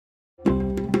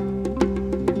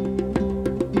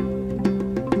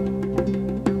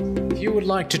would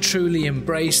like to truly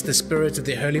embrace the spirit of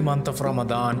the holy month of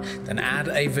Ramadan, then add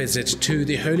a visit to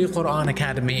the Holy Qur'an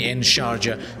Academy in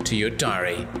Sharjah to your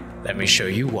diary. Let me show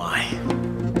you why.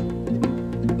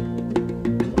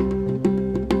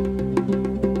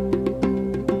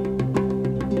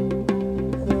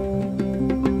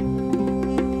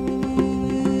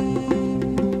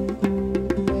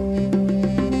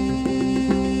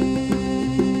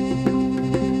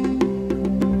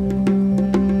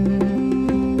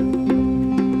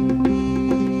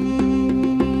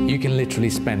 Literally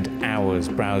spent hours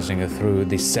browsing through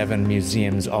the 7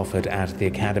 museums offered at the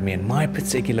Academy, and my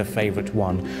particular favorite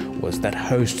one was that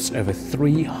hosts over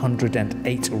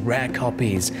 308 rare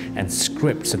copies and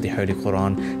scripts of the Holy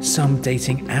Quran, some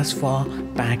dating as far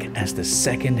back as the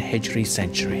 2nd Hijri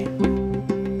century.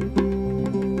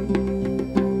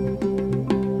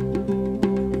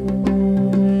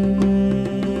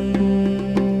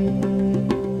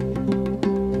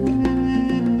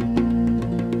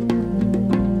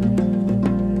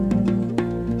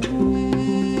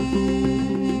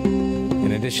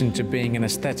 In addition to being an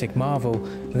aesthetic marvel,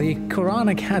 the Qur'an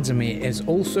Academy is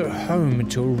also home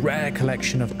to a rare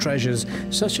collection of treasures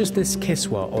such as this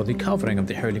kiswa, or the covering of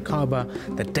the Holy Kaaba,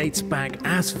 that dates back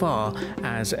as far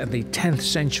as the 10th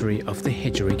century of the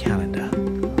Hijri calendar.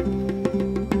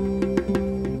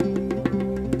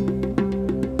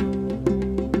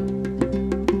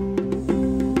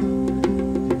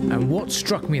 What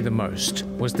struck me the most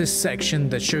was this section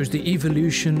that shows the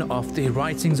evolution of the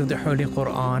writings of the Holy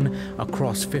Quran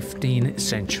across 15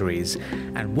 centuries.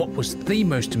 And what was the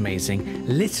most amazing,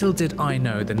 little did I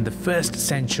know that in the 1st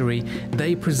century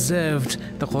they preserved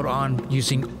the Quran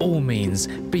using all means,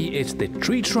 be it the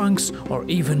tree trunks or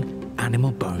even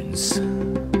animal bones.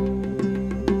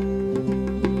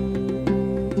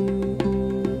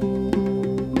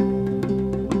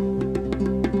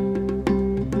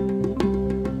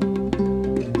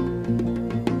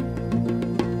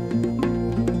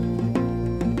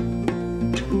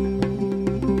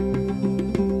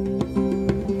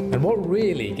 What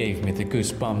really gave me the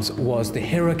goosebumps was the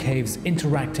Hira Cave's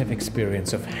interactive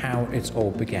experience of how it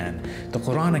all began. The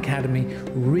Qur'an Academy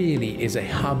really is a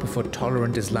hub for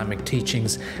tolerant Islamic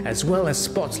teachings, as well as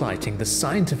spotlighting the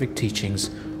scientific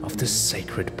teachings of the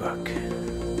sacred book.